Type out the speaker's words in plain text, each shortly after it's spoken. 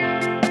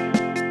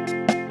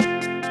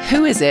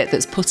Who is it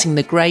that's putting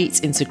the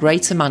great into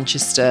Greater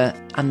Manchester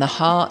and the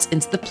heart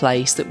into the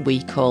place that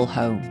we call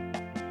home?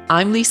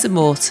 I'm Lisa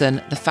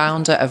Morton, the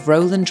founder of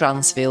Roland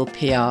Dransfield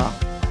PR.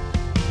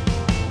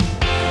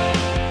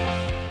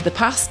 The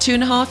past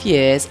 2.5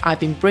 years, I've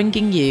been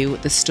bringing you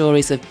the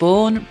stories of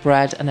born,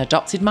 bred and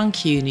adopted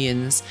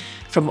Mancunians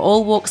from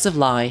all walks of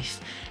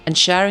life and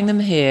sharing them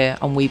here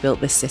on We Built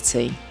This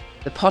City,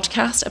 the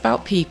podcast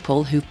about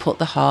people who put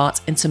the heart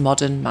into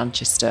modern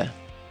Manchester.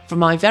 From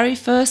my very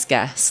first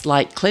guests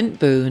like Clint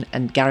Boon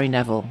and Gary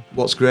Neville.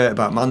 What's great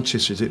about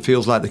Manchester is it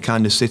feels like the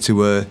kind of city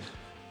where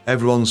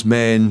everyone's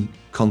main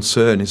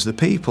concern is the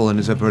people and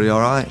is everybody all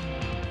right?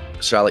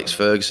 Sir Alex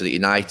Ferguson at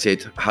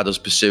United had us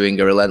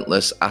pursuing a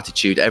relentless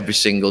attitude every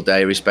single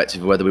day,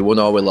 irrespective of whether we won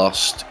or we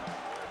lost.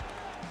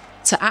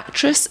 To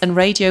actress and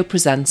radio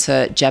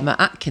presenter Gemma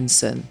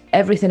Atkinson.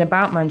 Everything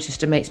about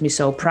Manchester makes me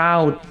so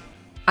proud.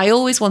 I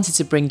always wanted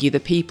to bring you the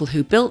people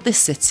who built this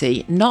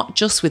city, not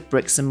just with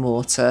bricks and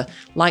mortar,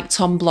 like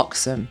Tom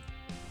Bloxham.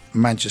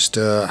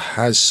 Manchester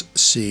has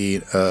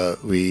seen a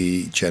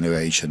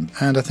regeneration,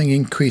 and I think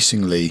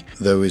increasingly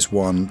there is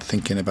one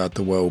thinking about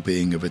the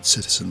well-being of its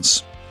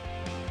citizens.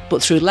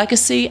 But through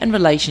legacy and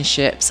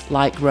relationships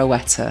like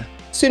Rowetta.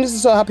 As soon as I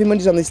saw Happy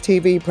Mondays on this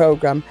TV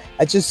programme,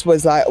 I just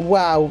was like,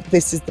 wow,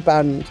 this is the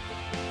band.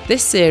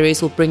 This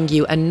series will bring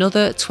you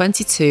another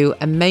 22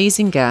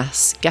 amazing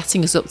guests,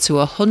 getting us up to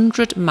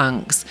 100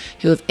 Mancs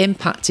who have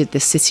impacted the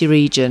city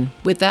region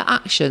with their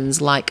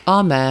actions, like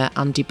our Mayor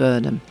Andy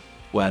Burnham.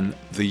 When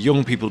the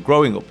young people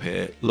growing up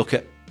here look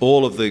at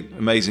all of the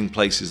amazing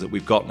places that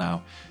we've got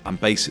now and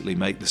basically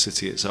make the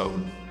city its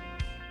own.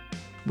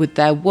 With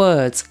their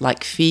words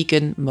like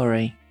Fegan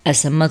Murray.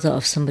 As a mother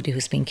of somebody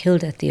who's been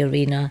killed at the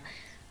arena,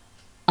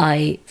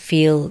 I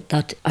feel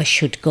that I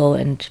should go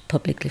and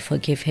publicly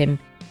forgive him.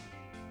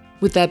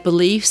 With their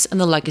beliefs and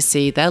the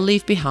legacy they'll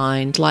leave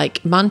behind,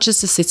 like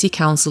Manchester City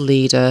Council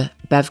leader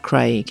Bev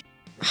Craig.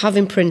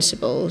 Having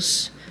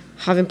principles,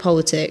 having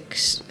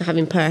politics,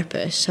 having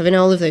purpose, having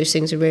all of those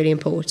things are really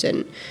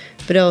important,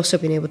 but also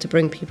being able to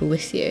bring people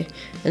with you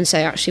and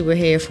say, actually, we're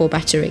here for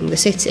bettering the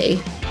city.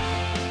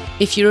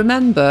 If you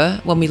remember,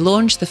 when we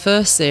launched the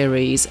first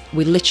series,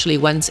 we literally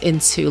went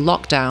into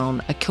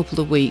lockdown a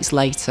couple of weeks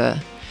later,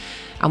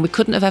 and we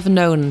couldn't have ever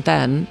known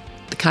then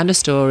the kind of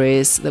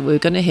stories that we were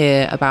going to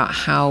hear about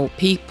how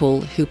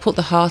people who put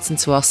the heart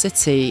into our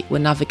city were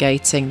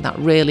navigating that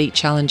really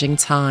challenging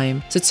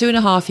time. So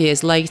 2.5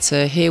 years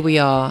later, here we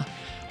are.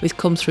 We've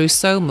come through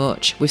so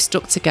much, we've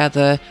stuck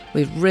together,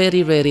 we've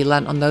really, really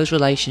lent on those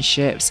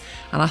relationships,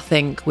 and I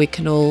think we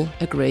can all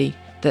agree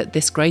that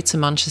this Greater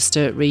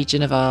Manchester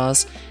region of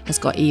ours has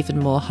got even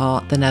more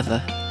heart than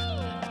ever.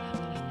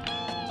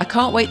 I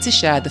can't wait to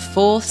share the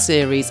 4th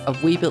series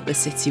of We Built This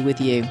City with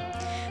you.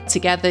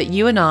 Together,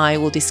 you and I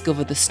will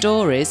discover the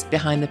stories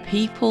behind the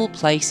people,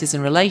 places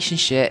and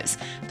relationships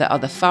that are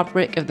the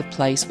fabric of the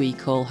place we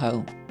call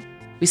home.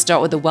 We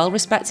start with a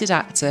well-respected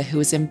actor who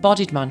has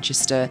embodied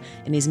Manchester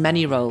in his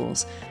many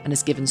roles and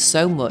has given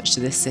so much to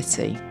this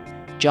city.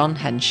 John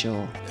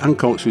Henshaw.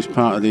 Ancoats was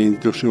part of the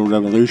Industrial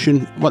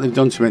Revolution. What they've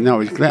done to it now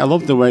is great. I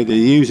love the way they're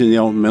using the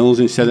old mills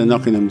instead of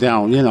knocking them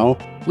down, you know.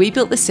 We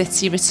Built the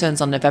City returns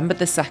on November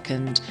the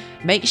 2nd.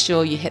 Make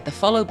sure you hit the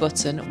follow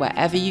button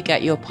wherever you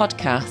get your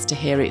podcast to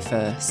hear it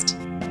first.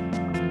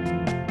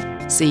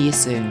 See you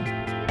soon.